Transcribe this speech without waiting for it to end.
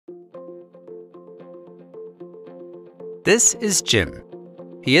This is Jim.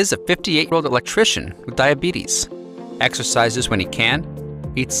 He is a 58-year-old electrician with diabetes, exercises when he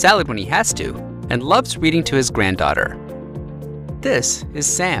can, eats salad when he has to, and loves reading to his granddaughter. This is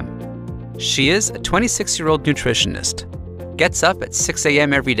Sam. She is a 26-year-old nutritionist, gets up at 6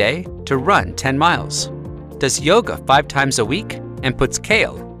 a.m. every day to run 10 miles, does yoga 5 times a week, and puts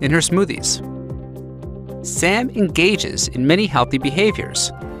kale in her smoothies. Sam engages in many healthy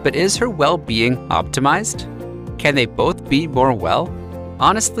behaviors, but is her well-being optimized? Can they both be more well?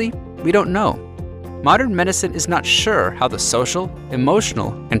 Honestly, we don't know. Modern medicine is not sure how the social,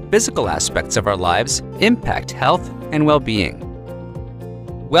 emotional, and physical aspects of our lives impact health and well-being.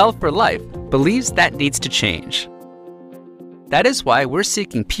 Well for Life believes that needs to change. That is why we're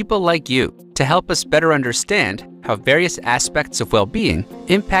seeking people like you to help us better understand how various aspects of well-being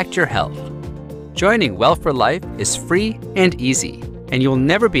impact your health. Joining Well for Life is free and easy, and you'll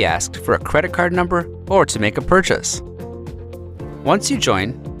never be asked for a credit card number or to make a purchase. Once you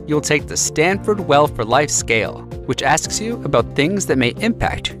join, you'll take the Stanford Well for Life scale, which asks you about things that may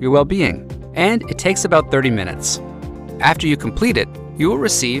impact your well-being, and it takes about 30 minutes. After you complete it, you will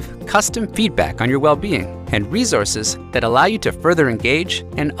receive custom feedback on your well-being and resources that allow you to further engage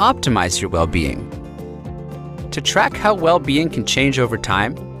and optimize your well-being. To track how well-being can change over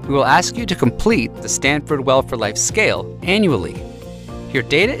time, we will ask you to complete the Stanford Well for Life scale annually. Your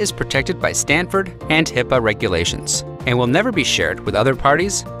data is protected by Stanford and HIPAA regulations and will never be shared with other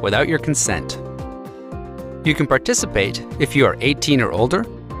parties without your consent. You can participate if you are 18 or older,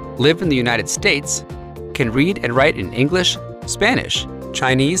 live in the United States, can read and write in English, Spanish,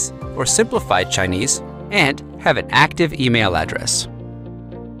 Chinese, or Simplified Chinese, and have an active email address.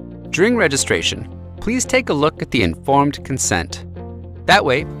 During registration, please take a look at the informed consent. That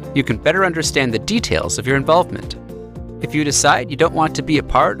way, you can better understand the details of your involvement. If you decide you don't want to be a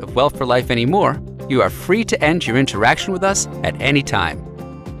part of Well for Life anymore, you are free to end your interaction with us at any time.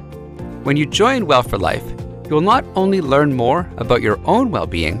 When you join Well for Life, you will not only learn more about your own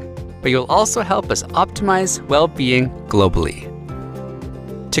well-being, but you'll also help us optimize well-being globally.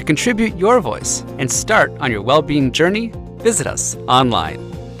 To contribute your voice and start on your well-being journey, visit us online.